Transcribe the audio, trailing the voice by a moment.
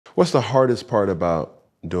What's the hardest part about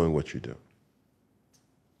doing what you do?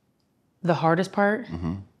 The hardest part?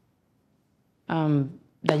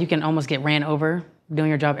 That you can almost get ran over doing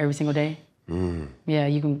your job every single day. Yeah,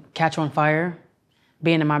 you can catch on fire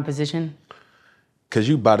being in my position. Because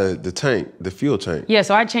you by the tank, the fuel tank. Yeah,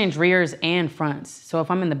 so I change rears and fronts. So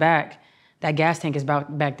if I'm in the back, that gas tank is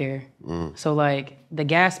back there. So like the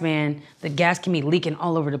gas can be leaking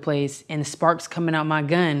all over the place and the sparks coming out my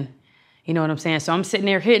gun. You know what I'm saying? So I'm sitting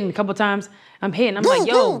there hitting a couple times. I'm hitting. I'm like,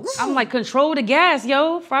 yo, I'm like, control the gas,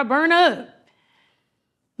 yo, before I burn up.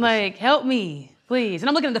 Like, help me, please. And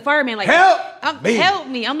I'm looking at the fireman like, help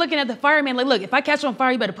me. I'm looking at the fireman like, look, if I catch on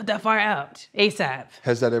fire, you better put that fire out ASAP.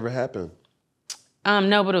 Has that ever happened?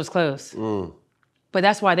 No, but it was close. But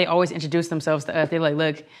that's why they always introduce themselves to us. They're like,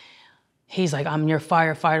 look, he's like, I'm your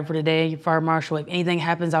firefighter for today, your fire marshal. If anything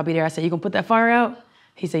happens, I'll be there. I said, you gonna put that fire out?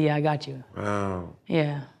 He said, yeah, I got you. Wow.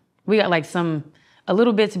 Yeah. We got like a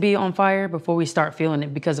little bit to be on fire before we start feeling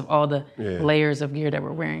it because of all the layers of gear that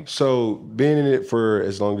we're wearing. So being in it for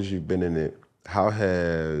as long as you've been in it, how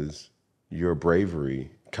has your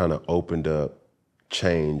bravery kind of opened up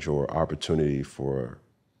change or opportunity for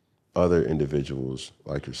other individuals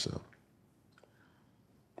like yourself?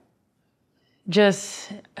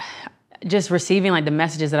 Just receiving like the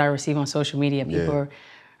messages that I receive on social media. People are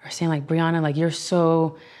saying like, Brianna, like you're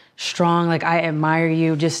so strong. Like I admire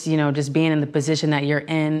you just being in the position that you're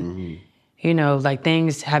in. You know, like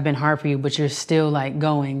things have been hard for you, but you're still like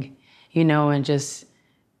going, and just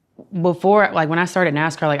before, like when I started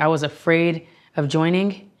NASCAR, like I was afraid of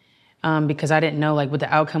joining because I didn't know like what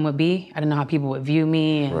the outcome would be. I didn't know how people would view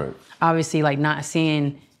me. And obviously like not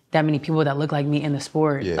seeing that many people that look like me in the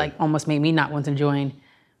sport, like almost made me not want to join.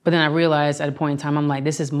 But then I realized at a point in time, I'm like,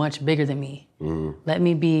 this is much bigger than me. Let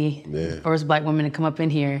me be the first Black woman to come up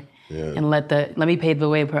in here and let me pave the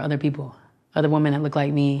way for other people, other women that look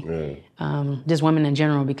like me, just women in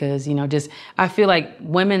general, because, I feel like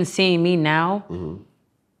women seeing me now,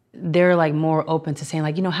 they're like more open to saying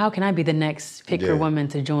like, how can I be the next Pit Crew woman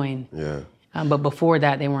to join? But before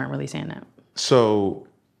that, they weren't really saying that. So,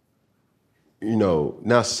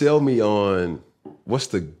 now sell me on what's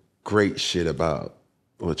the great shit about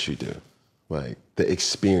what you do, like the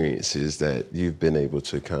experiences that you've been able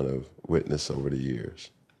to kind of witness over the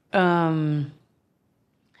years.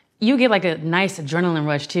 You get like a nice adrenaline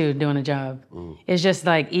rush too doing a job. It's just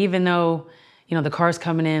like, even though, the car's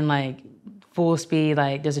coming in like full speed,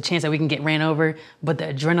 like there's a chance that we can get ran over, but the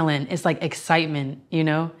adrenaline, it's like excitement,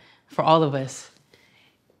 for all of us.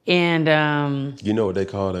 And you know what they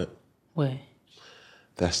call that? What?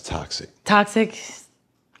 That's toxic. Toxic?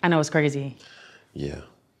 I know, it's crazy. Yeah.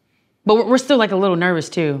 But we're still like a little nervous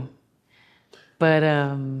too. But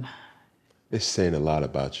it's saying a lot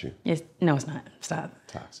about you. No, it's not. Stop.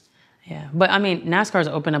 Toxic. Yeah, but I mean, NASCAR's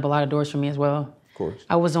opened up a lot of doors for me as well. Of course.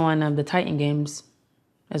 I was on the Titan Games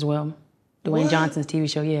as well. Dwayne Johnson's TV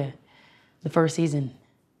show, the first season.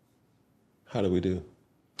 How did we do?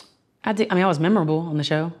 I was memorable on the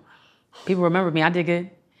show. People remembered me. I did good.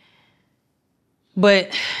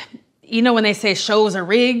 But when they say shows are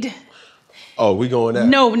rigged. Oh, we going there?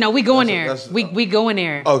 No, we going there. We going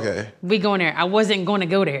there. Okay. We going there. I wasn't going to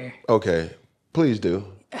go there. Okay, please do.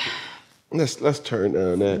 Let's turn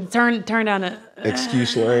down that. Turn down the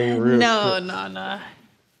excuse lane real quick. No.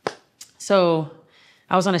 So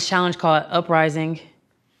I was on a challenge called Uprising.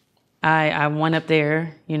 I went up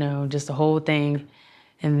there, just the whole thing.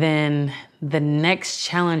 And then the next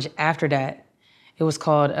challenge after that, it was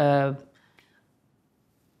called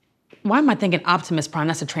why am I thinking Optimus Prime?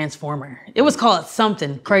 That's a Transformer. It was called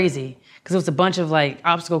something crazy because it was a bunch of like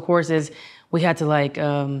obstacle courses. We had to like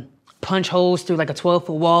punch holes through like a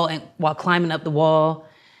 12-foot wall and while climbing up the wall,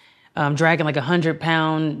 dragging like a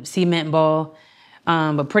 100-pound cement ball.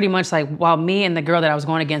 But pretty much like while me and the girl that I was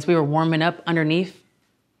going against, we were warming up underneath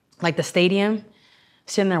like the stadium,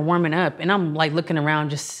 sitting there warming up. And I'm like looking around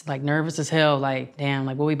just like nervous as hell, like, damn,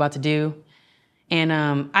 like what we about to do? And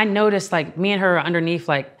I noticed like me and her are underneath,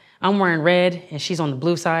 like I'm wearing red and she's on the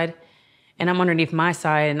blue side and I'm underneath my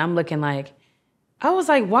side and I'm looking like, I was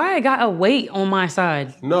like, why I got a weight on my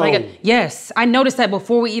side? No. Yes, I noticed that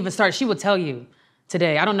before we even started. She would tell you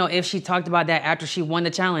today. I don't know if she talked about that after she won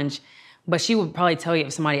the challenge, but she would probably tell you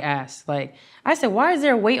if somebody asked. Like, I said, why is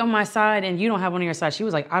there a weight on my side and you don't have one on your side? She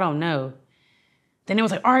was like, I don't know. Then it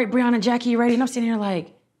was like, all right, Brianna, Jackie, you ready? And I'm sitting here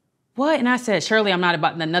like, what? And I said, surely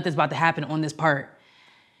nothing's about to happen on this part.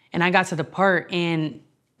 And I got to the part and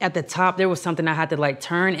at the top, there was something I had to like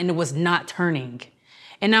turn and it was not turning.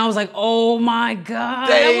 And I was like, oh my God.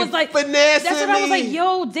 They I was like, finessing that's what I was me. like,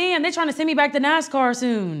 yo, damn, they're trying to send me back to NASCAR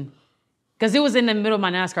soon. Because it was in the middle of my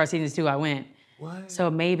NASCAR seasons too, I went. What? So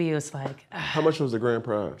maybe it was like How much was the grand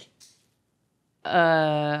prize?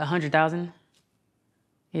 100,000.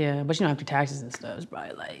 Yeah, but after taxes and stuff, it's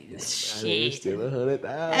probably like shit. It's still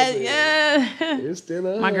 100,000. Yeah. It's still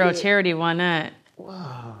 100. My girl Charity won that.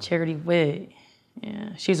 Wow. Charity Witt.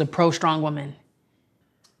 Yeah, she's a pro strong woman.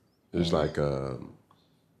 It was like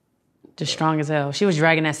Just strong as hell. She was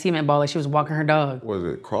dragging that cement ball like she was walking her dog. was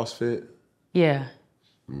it CrossFit? Yeah.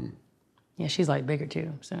 Yeah, she's like bigger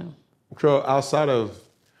too. So outside of,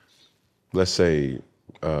 let's say,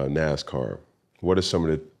 NASCAR, what are some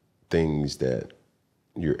of the things that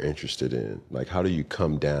you're interested in? Like, how do you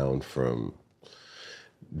come down from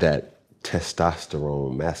that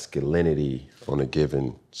testosterone masculinity on a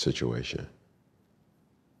given situation?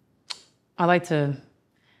 I like to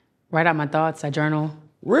write out my thoughts. I journal.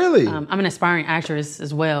 Really? I'm an aspiring actress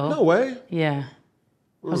as well. No way. Yeah.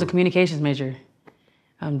 I was a communications major.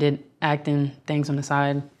 Did acting things on the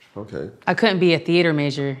side. Okay. I couldn't be a theater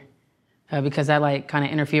major because that like kind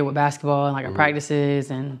of interfered with basketball and like our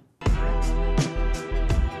practices and